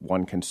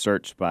One can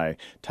search by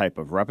type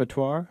of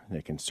repertoire.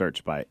 They can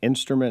search by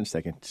instruments.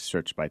 They can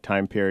search by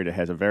time period. It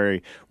has a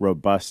very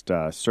robust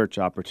search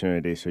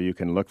opportunity, so you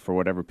can look for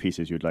whatever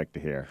pieces you'd like to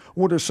hear.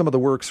 What are some of the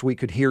works we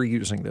could hear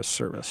using this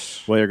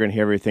service? Well, you're going to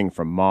hear everything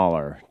from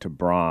Mahler to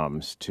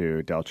Brahms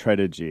to Del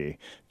Tredici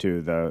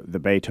to the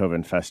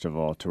Beethoven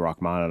Festival to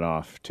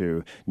Rachmaninoff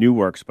to new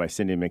works by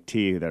Cindy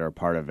McTee that are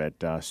part of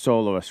it,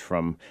 soloists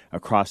from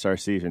across our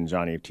season,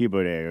 Jean-Yves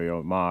Thibaudet,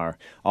 Omar,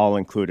 all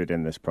included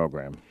in this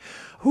program.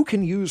 Who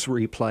can use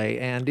Replay,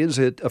 and is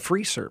it a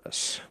free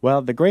service?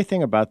 Well, the great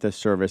thing about this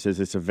service is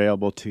it's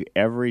available to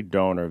every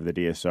donor of the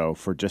DSO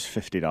for just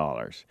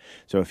 $50.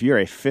 So if you're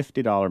a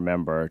 $50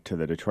 member to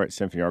the Detroit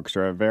Symphony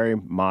Orchestra, a very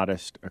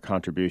modest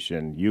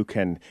contribution, you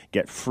can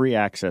get free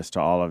access to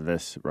all of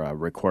this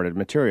recorded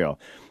material.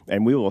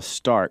 And we will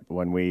start,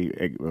 when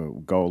we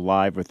go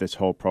live with this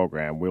whole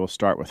program, we will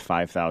start with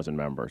 5,000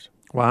 members.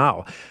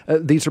 Wow.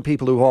 These are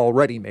people who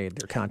already made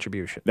their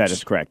contributions. That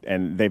is correct.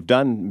 And they've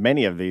done,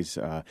 many of these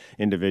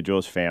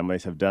individuals,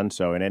 families have done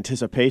so in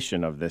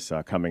anticipation of this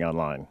coming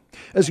online.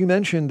 As you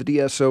mentioned, the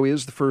DSO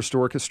is the first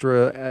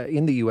orchestra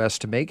in the U.S.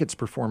 to make its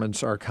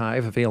performance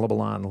archive available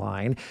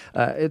online.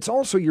 It's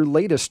also your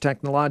latest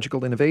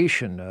technological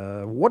innovation.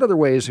 What other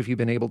ways have you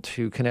been able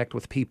to connect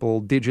with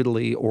people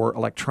digitally or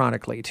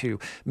electronically to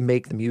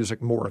make the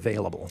music more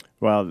available?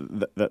 Well,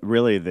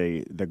 really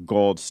the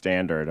gold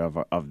standard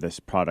of this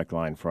product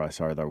line for us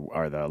are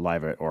the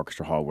Live at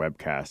Orchestra Hall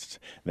webcasts.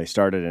 They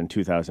started in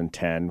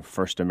 2010,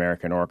 first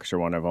American orchestra,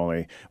 one of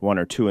only one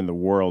or two in the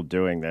world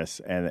doing this,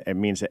 and it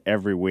means that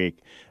every week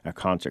a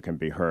concert can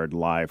be heard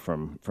live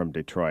from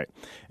Detroit.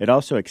 It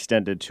also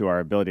extended to our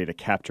ability to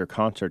capture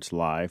concerts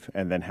live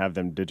and then have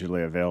them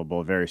digitally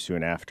available very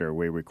soon after.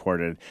 We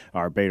recorded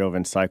our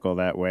Beethoven cycle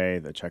that way.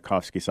 The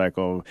Tchaikovsky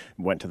cycle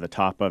went to the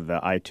top of the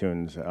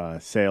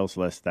iTunes sales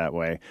list that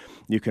way.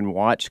 You can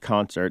watch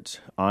concerts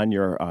on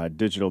your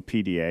digital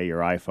PDA, your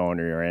iPhone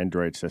or your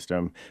Android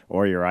system,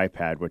 or your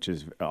iPad, which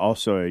is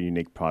also a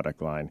unique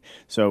product line.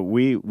 So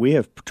we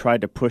have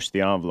tried to push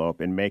the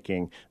envelope in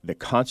making the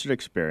concert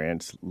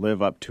experience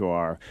live up to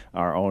our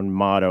own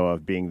motto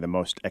of being the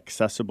most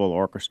accessible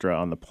orchestra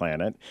on the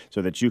planet,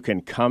 so that you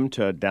can come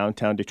to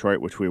downtown Detroit,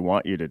 which we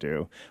want you to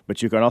do,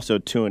 but you can also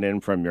tune in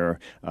from your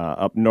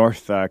up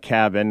north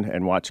cabin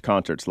and watch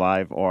concerts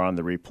live or on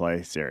the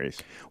replay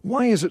series.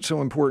 Why is it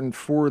so important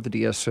for the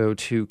DSO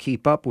to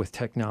keep up with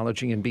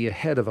technology and be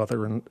ahead of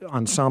other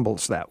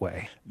ensembles that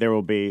way? There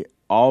will be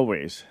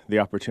always the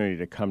opportunity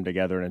to come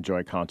together and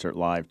enjoy concert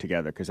live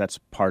together, because that's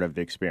part of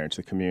the experience,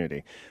 the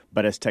community.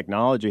 But as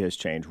technology has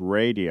changed,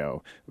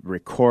 radio,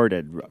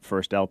 recorded,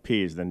 first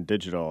LPs, then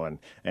digital,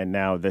 and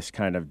now this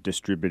kind of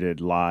distributed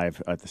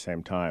live at the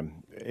same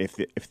time. If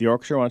the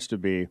orchestra wants to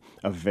be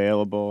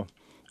available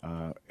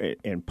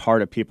in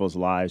part of people's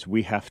lives,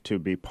 we have to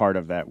be part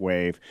of that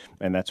wave,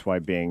 and that's why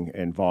being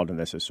involved in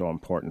this is so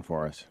important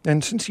for us.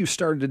 And since you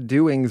started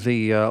doing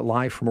the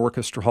Live from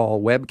Orchestra Hall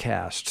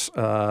webcasts,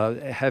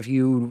 have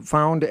you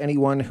found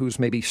anyone who's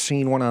maybe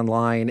seen one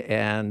online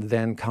and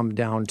then come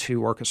down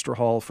to Orchestra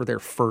Hall for their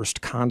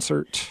first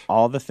concert?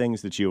 All the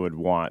things that you would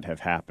want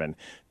have happened.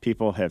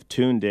 People have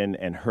tuned in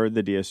and heard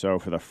the DSO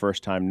for the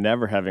first time,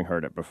 never having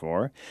heard it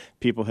before.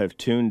 People have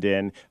tuned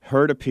in,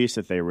 heard a piece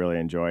that they really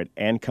enjoyed,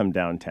 and come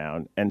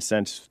downtown. And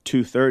since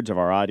 2/3 of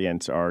our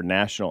audience are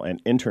national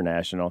and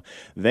international,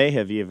 they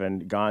have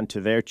even gone to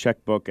their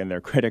checkbook and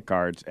their credit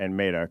cards and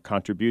made a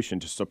contribution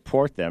to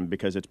support them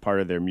because it's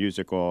part of their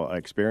musical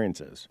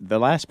experiences. The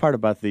last part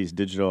about these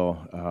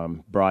digital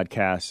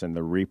broadcasts and the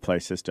replay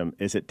system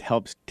is it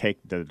helps take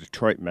the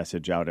Detroit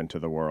message out into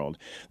the world.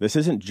 This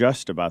isn't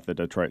just about the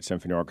Detroit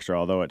Symphony Orchestra,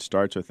 although it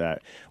starts with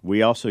that.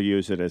 We also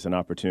use it as an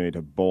opportunity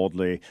to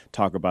boldly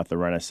talk about the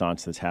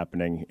renaissance that's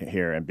happening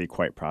here and be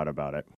quite proud about it.